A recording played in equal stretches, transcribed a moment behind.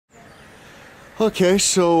Okay,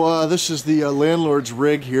 so this is the landlord's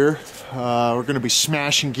rig here. We're going to be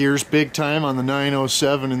smashing gears big time on the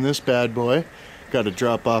 907 in this bad boy. Got to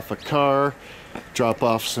drop off a car, drop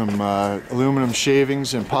off some aluminum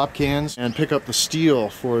shavings and pop cans, and pick up the steel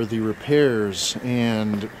for the repairs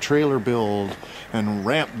and trailer build and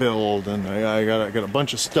ramp build, and I got a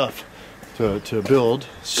bunch of stuff to build.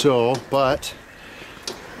 So, but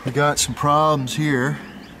we got some problems here.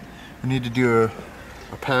 We need to do a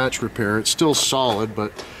patch repair. It's still solid,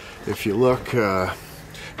 but if you look in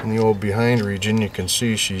the old behind region, you can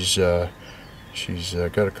see she's got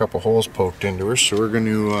a couple holes poked into her. So we're going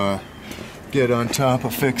to get on top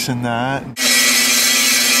of fixing that.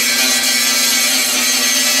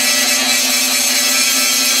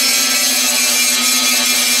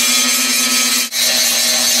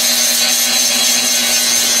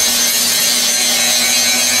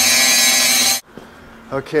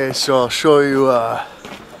 Okay, so I'll show you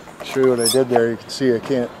what I did there. You can see I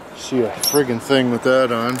can't see a friggin' thing with that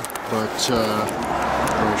on, but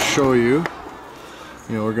I'll show you.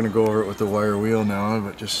 You know, we're gonna go over it with the wire wheel now,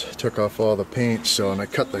 but just took off all the paint. So, and I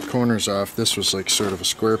cut the corners off. This was like sort of a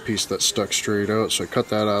square piece that stuck straight out, so I cut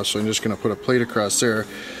that off. So I'm just gonna put a plate across there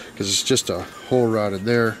because it's just a hole rotted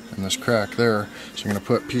there and this crack there. So I'm gonna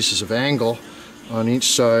put pieces of angle on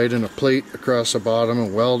each side and a plate across the bottom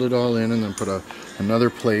and weld it all in, and then put another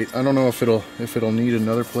plate. I don't know if it'll need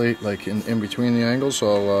another plate like in between the angles.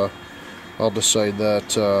 So I'll decide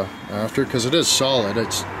that after, because it is solid.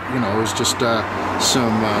 It's, you know, it was just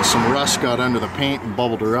some rust got under the paint and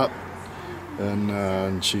bubbled her up,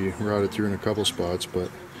 and she rotted through in a couple spots.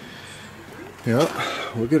 But yeah,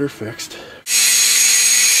 we'll get her fixed.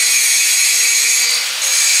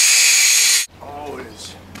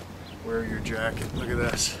 Always wear your jacket. Look at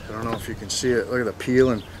this. I don't know if you can see it. Look at the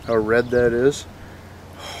peel and how red that is.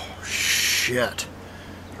 Oh shit.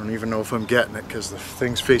 I don't even know if I'm getting it because the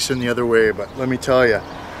thing's facing the other way, but let me tell you,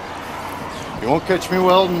 you won't catch me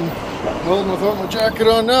welding without my jacket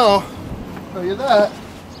on now. I'll tell you that. I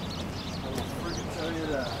will freaking tell you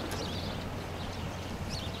that.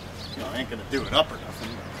 You know, I ain't gonna do it up or nothing.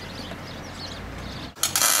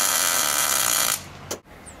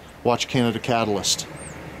 Watch Canadacatalyst.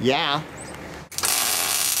 Yeah.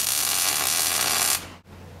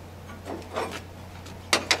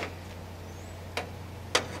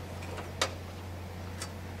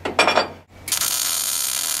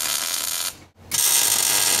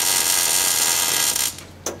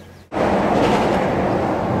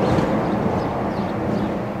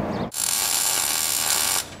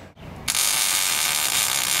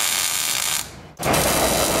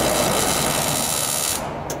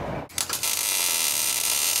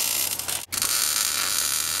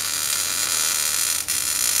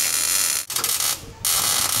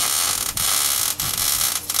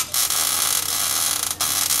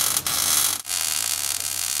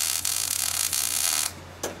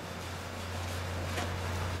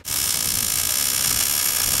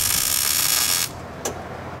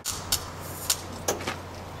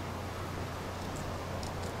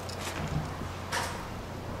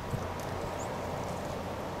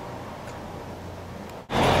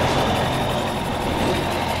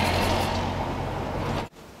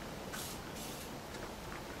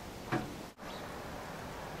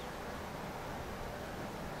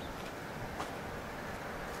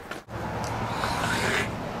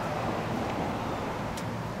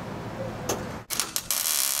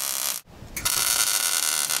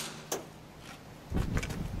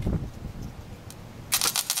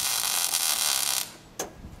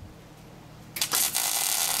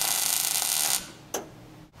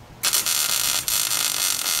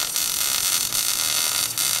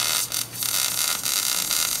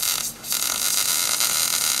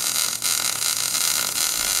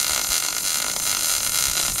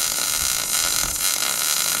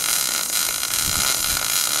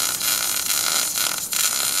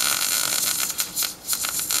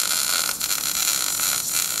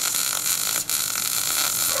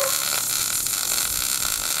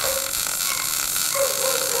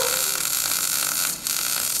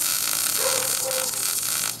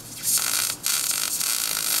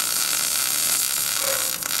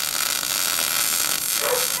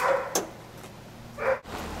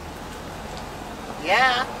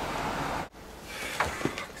 Yeah.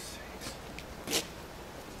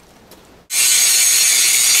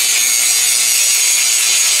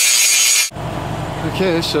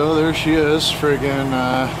 Okay, so there she is, friggin'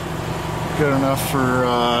 good enough for,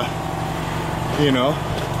 you know,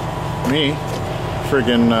 me.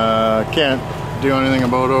 Friggin' can't do anything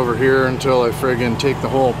about over here until I friggin' take the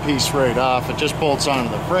whole piece right off. It just bolts onto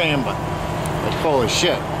the frame, but like, holy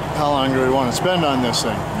shit. how long do we want to spend on this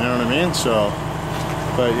thing? You know what I mean? So,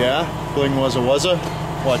 but yeah, bling wuzza wuzza.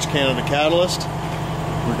 Watch Canada Catalyst.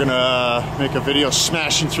 We're gonna make a video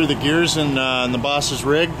smashing through the gears in the boss's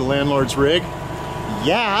rig, the landlord's rig.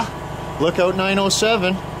 Yeah, lookout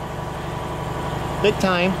 907. Big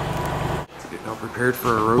time. Getting all prepared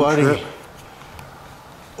for a road Buddy, trip.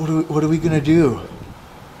 what are we gonna do?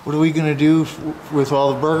 What are we gonna do with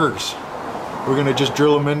all the burgers? We're gonna just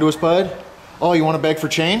drill them into us, bud? Oh, you wanna beg for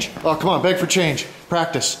change? Oh, come on, beg for change.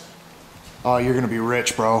 Practice. Oh, you're gonna be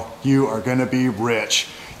rich, bro. You are gonna be rich.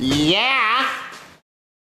 Yeah!